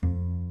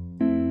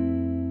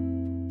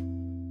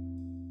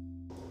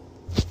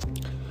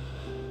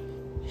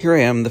Here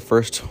I am, the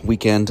first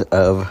weekend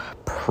of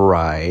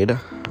Pride.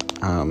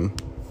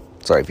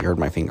 Sorry if you heard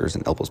my fingers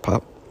and elbows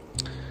pop.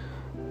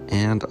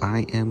 And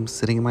I am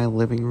sitting in my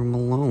living room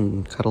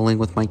alone, cuddling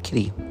with my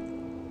kitty.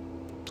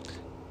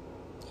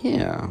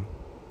 Yeah,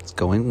 it's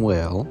going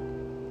well.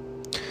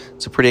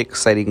 It's a pretty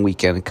exciting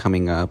weekend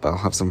coming up. I'll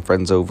have some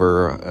friends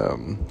over.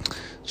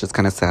 It's just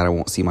kind of sad I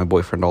won't see my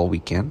boyfriend all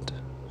weekend.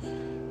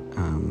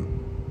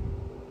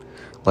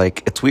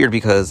 It's weird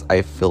because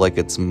I feel like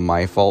it's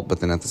my fault, but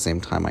then at the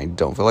same time, I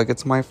don't feel like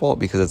it's my fault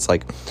because it's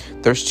like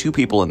there's two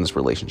people in this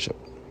relationship,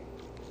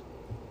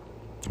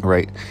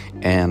 right?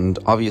 And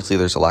obviously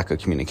there's a lack of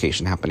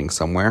communication happening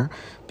somewhere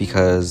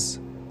because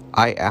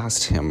I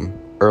asked him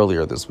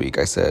earlier this week,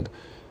 I said,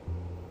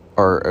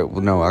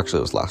 no, actually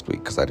it was last week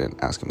because I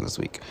didn't ask him this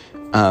week.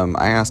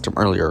 I asked him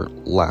earlier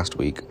last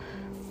week,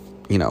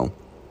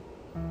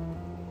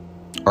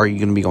 are you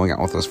going to be going out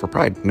with us for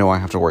Pride? No, I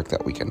have to work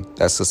that weekend.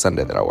 That's the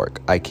Sunday that I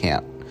work. I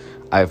can't.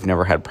 I've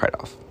never had Pride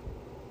off.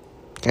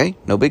 Okay?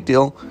 No big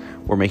deal.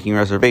 We're making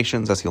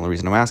reservations. That's the only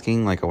reason I'm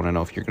asking. I want to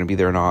know if you're going to be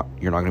there or not.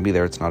 You're not going to be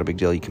there. It's not a big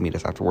deal. You can meet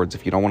us afterwards.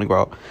 If you don't want to go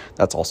out,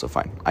 that's also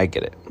fine. I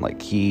get it.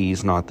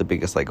 He's not the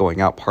biggest, going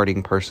out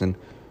partying person.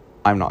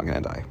 I'm not going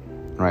to die.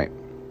 Right?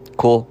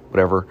 Cool.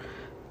 Whatever.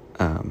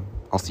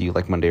 I'll see you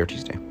Monday or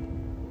Tuesday.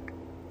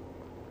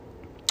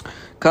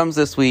 Comes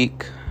this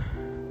week.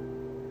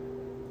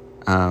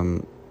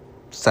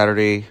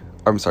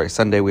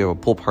 Sunday, we have a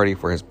pool party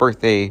for his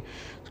birthday.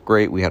 It's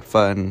great. We had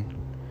fun.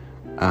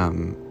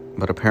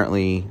 But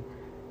apparently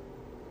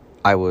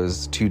I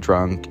was too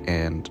drunk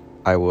and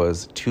I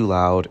was too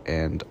loud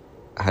and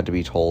I had to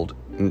be told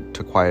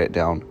to quiet it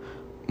down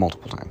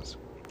multiple times.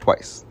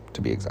 Twice,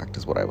 to be exact,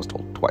 is what I was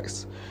told.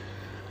 Twice.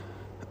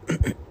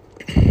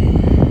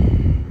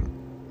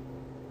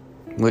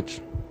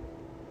 Which,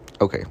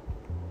 okay.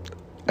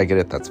 I get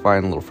it. That's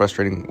fine. A little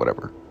frustrating.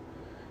 Whatever.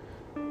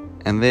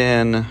 And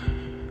then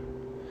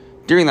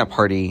during that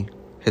party,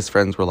 his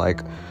friends were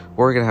like,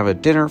 we're going to have a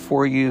dinner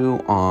for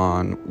you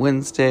on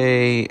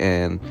Wednesday.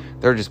 And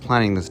they're just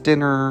planning this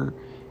dinner.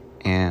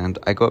 And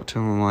I go up to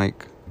him and I'm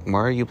like, why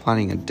are you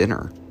planning a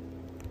dinner?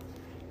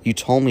 You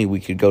told me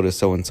we could go to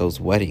so-and-so's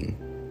wedding.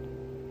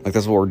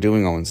 That's what we're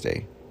doing on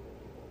Wednesday.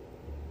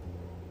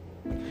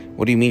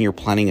 What do you mean you're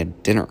planning a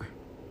dinner?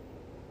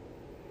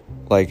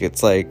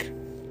 It's like,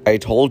 I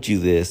told you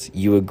this.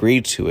 You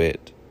agreed to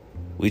it.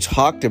 We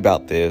talked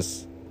about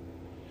this,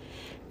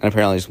 and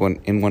apparently it's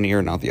in one ear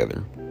and not the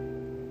other.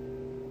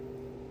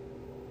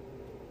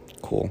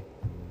 Cool.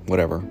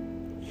 Whatever.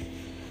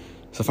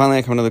 So finally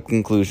I come to the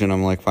conclusion.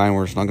 I'm like, fine,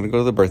 we're just not going to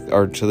go to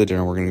the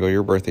dinner. We're going to go to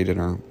your birthday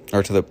dinner. We're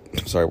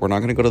not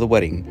going to go to the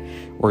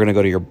wedding. We're going to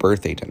go to your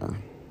birthday dinner.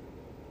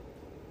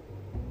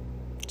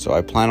 So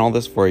I plan all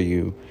this for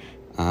you.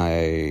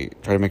 I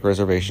try to make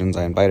reservations.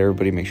 I invite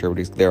everybody, make sure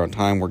everybody's there on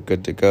time. We're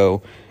good to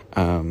go.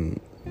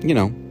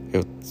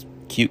 It's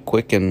cute,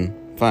 quick,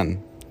 and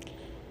fun.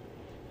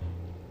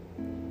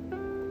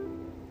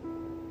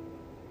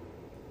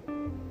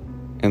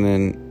 And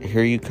then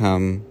here you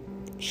come,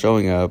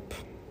 showing up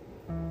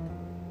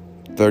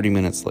 30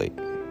 minutes late.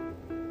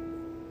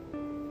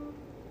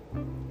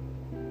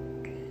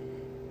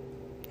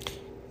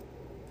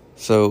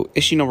 So,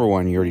 issue number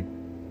one, you already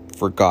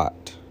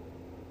forgot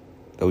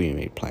that we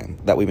made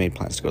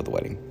plans to go to the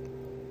wedding.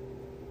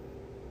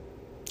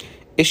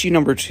 Issue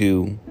number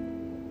two,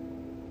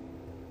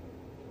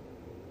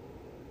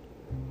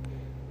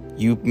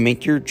 you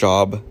make your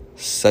job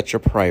such a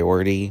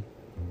priority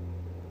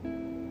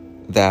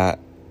that,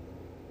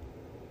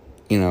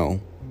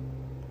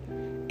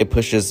 it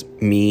pushes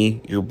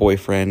me, your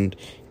boyfriend,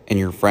 and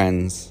your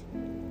friends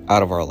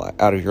out of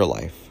your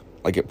life.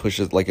 It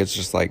pushes, it's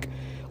just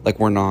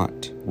we're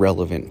not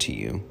relevant to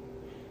you.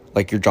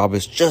 Your job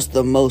is just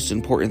the most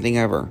important thing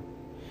ever.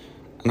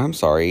 And I'm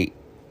sorry,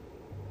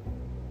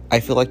 I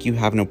feel like you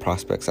have no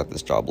prospects at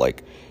this job.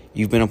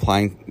 You've been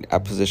applying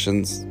at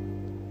positions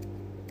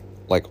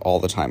all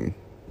the time.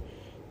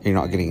 You're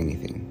not getting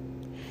anything.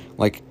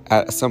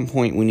 At some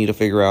point we need to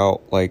figure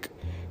out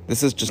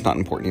this is just not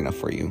important enough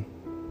for you.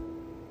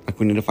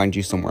 We need to find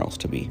you somewhere else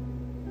to be.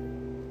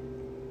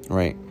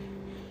 Right?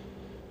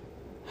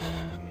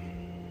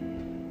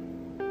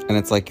 And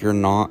it's you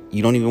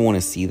don't even want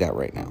to see that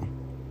right now.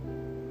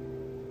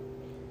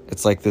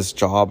 It's this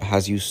job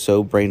has you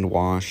so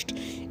brainwashed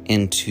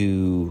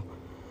into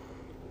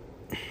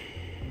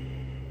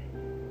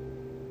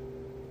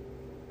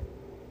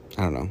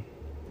I don't know.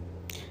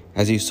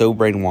 Has you so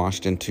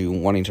brainwashed into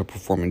wanting to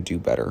perform and do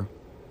better.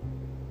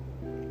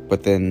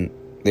 But then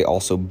they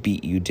also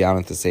beat you down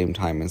at the same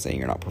time and saying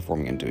you're not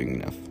performing and doing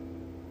enough.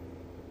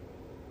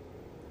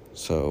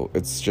 So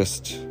it's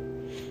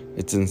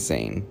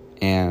insane.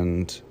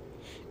 And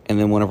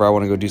then whenever I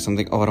want to go do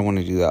something, I don't want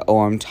to do that.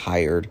 I'm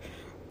tired.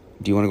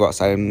 Do you want to go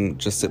outside and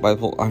just sit by the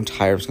pool? I'm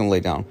tired. I'm just going to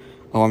lay down.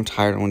 I'm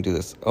tired. I don't want to do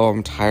this.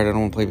 I'm tired. I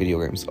don't want to play video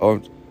games.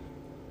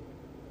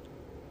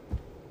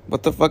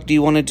 What the fuck do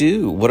you want to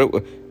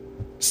do?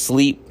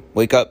 Sleep,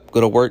 wake up, go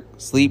to work.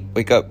 Sleep,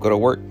 wake up, go to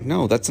work.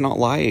 No, that's not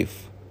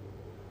life.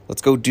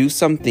 Let's go do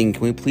something.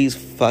 Can we please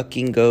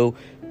fucking go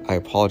I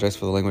apologize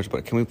for the language,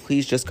 but can we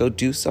please just go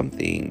do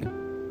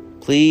something?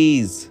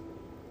 Please.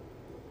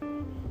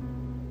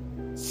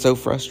 So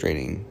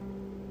frustrating.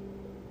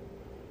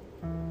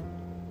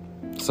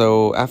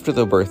 So after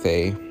the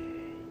birthday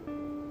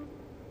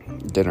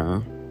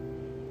dinner,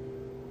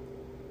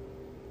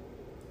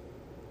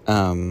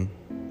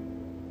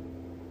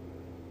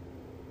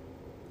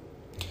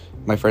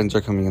 my friends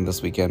are coming in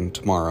this weekend,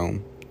 tomorrow,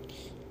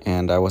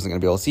 and I wasn't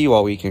going to be able to see you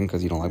all weekend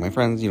because you don't like my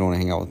friends, you don't want to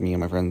hang out with me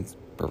and my friends,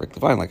 perfectly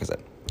fine, like I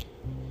said.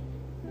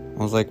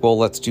 I was like, well,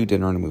 let's do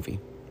dinner and a movie.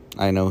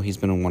 I know he's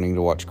been wanting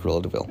to watch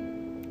Cruella de Vil.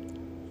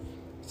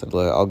 I said,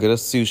 I'll get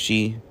us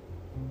sushi,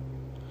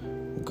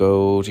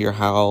 go to your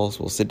house,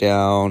 we'll sit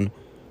down,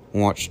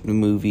 watch the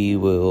movie,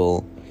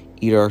 we'll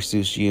eat our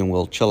sushi, and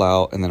we'll chill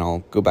out, and then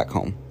I'll go back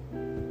home.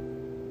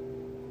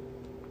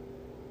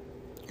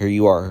 Here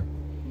you are,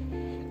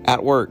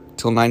 at work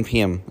till 9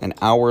 p.m., an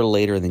hour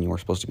later than you were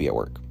supposed to be at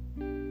work.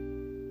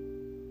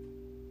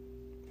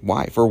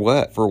 Why? For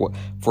what?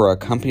 For a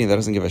company that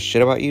doesn't give a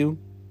shit about you?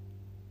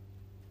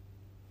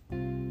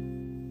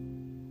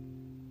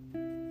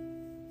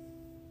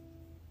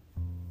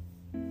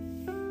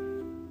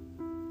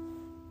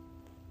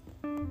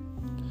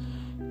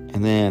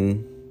 And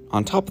then,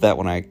 on top of that,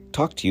 when I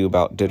talked to you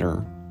about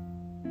dinner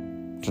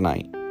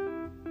tonight,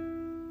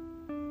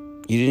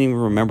 you didn't even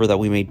remember that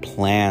we made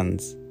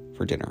plans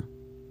for dinner.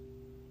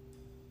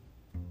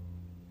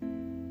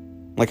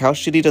 Like, how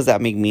shitty does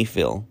that make me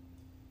feel?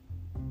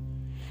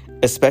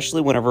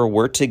 Especially whenever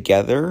we're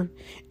together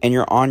and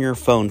you're on your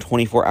phone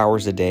 24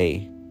 hours a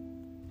day.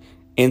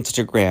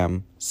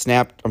 Snapchat,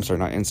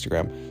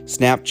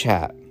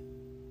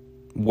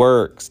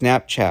 work,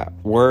 Snapchat.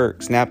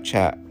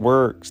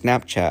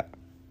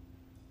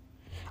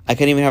 I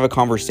can't even have a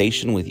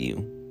conversation with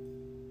you.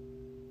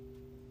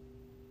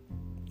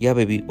 Yeah,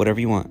 baby, whatever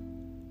you want.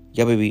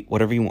 Yeah, baby,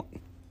 whatever you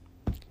want.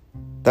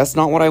 That's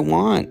not what I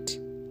want.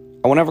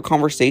 I want to have a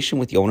conversation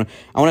with you.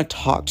 I want to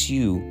talk to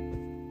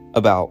you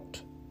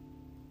about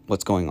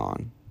what's going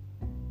on.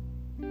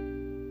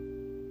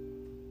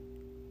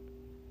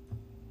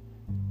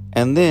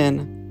 And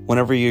then,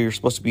 whenever you're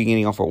supposed to be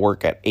getting off at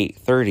work at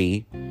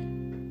 8:30,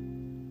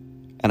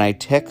 and I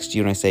text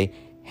you and I say,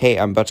 hey,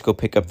 I'm about to go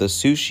pick up the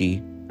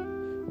sushi.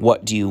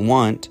 What do you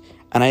want?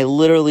 And I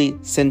literally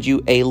send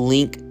you a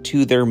link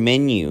to their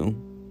menu.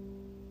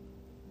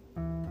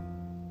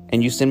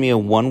 And you send me a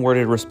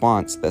one-worded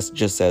response that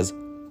just says,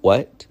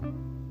 what?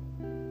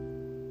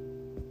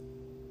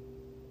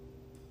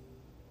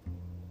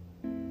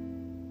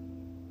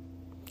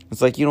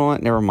 It's like, you know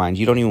what? Never mind.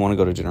 You don't even want to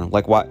go to dinner.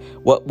 Like, what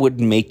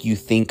would make you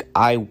think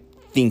I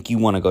think you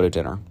want to go to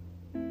dinner?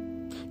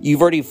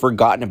 You've already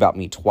forgotten about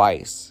me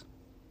twice.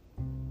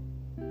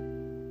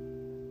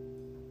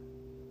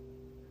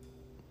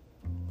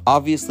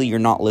 Obviously, you're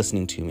not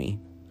listening to me.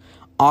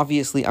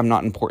 Obviously, I'm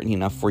not important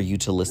enough for you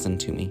to listen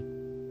to me.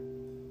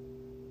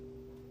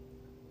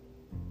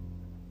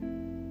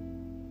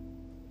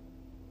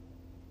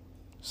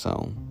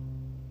 So,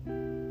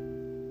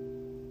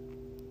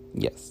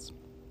 yes.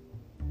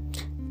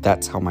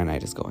 That's how my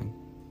night is going.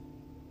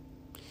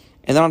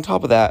 And then on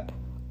top of that,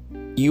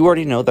 you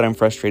already know that I'm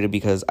frustrated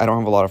because I don't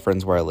have a lot of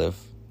friends where I live.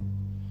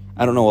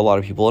 I don't know a lot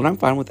of people, and I'm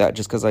fine with that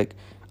just because, like,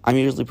 I'm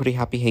usually pretty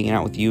happy hanging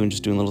out with you and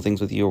just doing little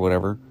things with you or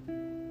whatever.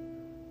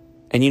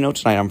 And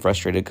tonight I'm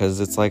frustrated because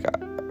it's like, I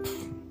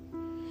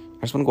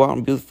just want to go out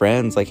and be with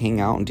friends, like hang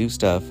out and do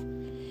stuff.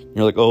 And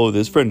you're like, oh,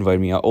 this friend invited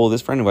me out. Oh,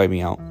 this friend invited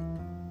me out.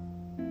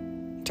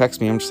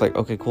 Text me. I'm just like,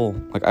 okay, cool.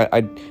 Like,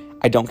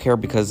 I don't care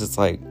because it's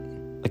like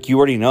you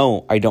already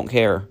know I don't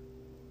care.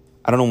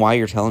 I don't know why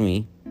you're telling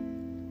me.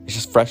 It's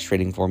just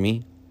frustrating for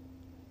me.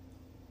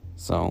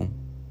 So,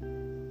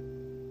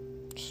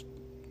 just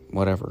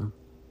whatever.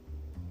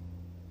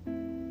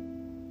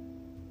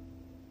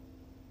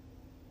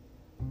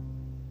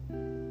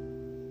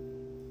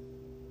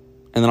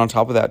 And then on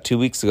top of that, 2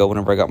 weeks ago,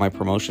 whenever I got my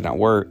promotion at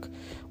work,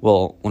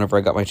 whenever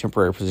I got my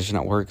temporary position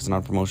at work, it's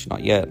not a promotion,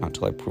 not yet, not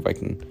until I prove I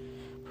can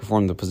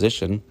perform the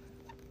position.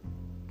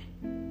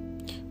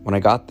 When I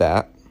got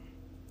that,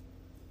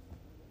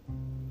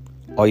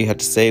 all you had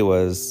to say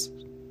was,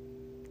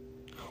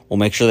 well,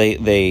 make sure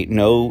they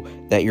know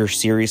that you're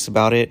serious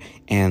about it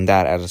and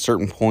that at a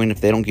certain point,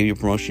 if they don't give you a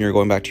promotion, you're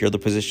going back to your other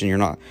position, you're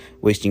not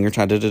wasting your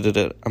time.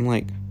 I'm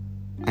like,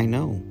 I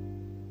know.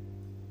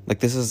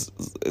 Like,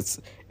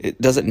 it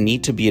doesn't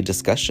need to be a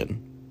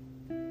discussion.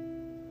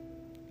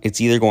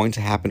 It's either going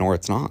to happen or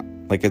it's not.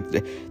 Like,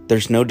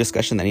 there's no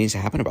discussion that needs to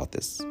happen about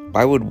this.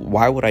 Why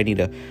would I need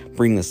to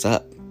bring this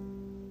up?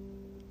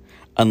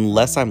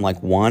 Unless I'm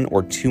like 1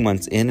 or 2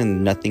 months in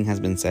and nothing has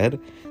been said,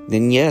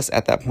 then yes,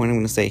 at that point I'm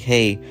going to say,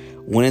 hey,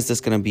 when is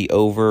this going to be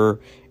over?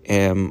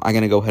 Am I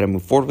going to go ahead and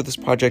move forward with this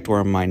project,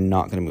 or am I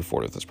not going to move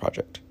forward with this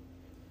project?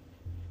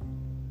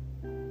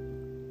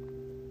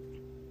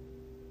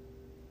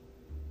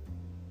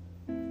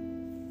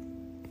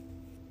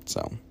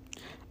 So,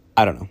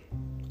 I don't know.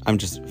 I'm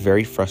just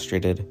very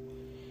frustrated.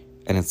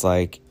 And it's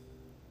like,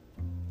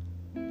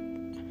 I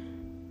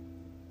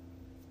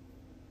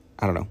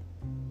don't know.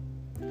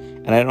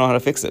 And I don't know how to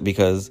fix it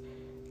because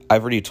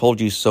I've already told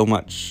you so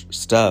much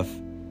stuff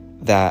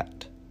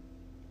that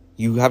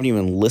you haven't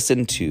even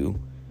listened to.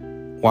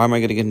 Why am I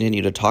going to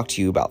continue to talk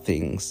to you about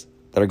things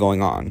that are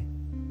going on?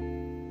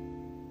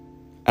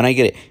 And I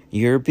get it.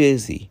 You're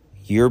busy.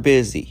 You're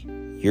busy.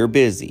 You're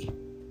busy.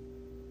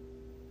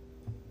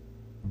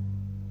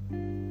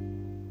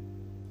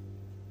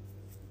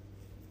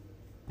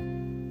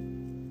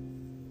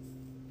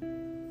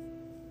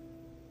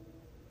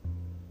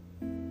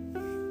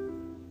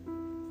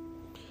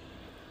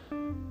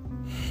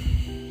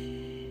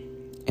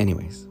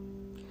 Anyways,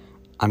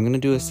 I'm going to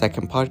do a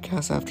second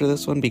podcast after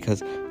this one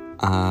because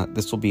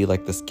this will be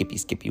like the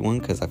skippy one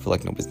because I feel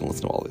like nobody's going to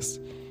listen to all this.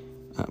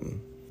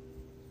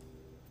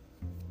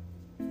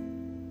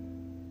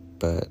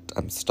 But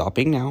I'm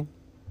stopping now.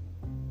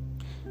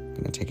 I'm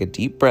going to take a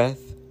deep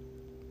breath.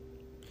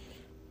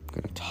 I'm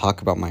going to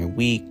talk about my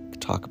week,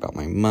 talk about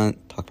my month,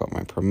 talk about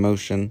my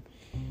promotion.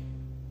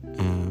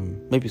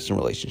 Maybe some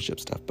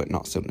relationship stuff, but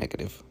not so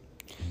negative.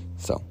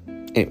 So,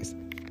 anyways.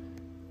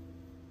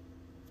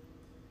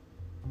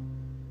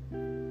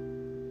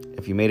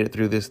 If you made it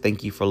through this,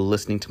 thank you for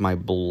listening to my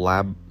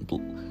blabbering.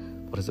 I'm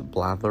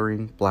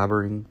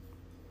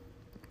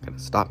going to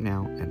stop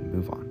now and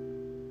move on.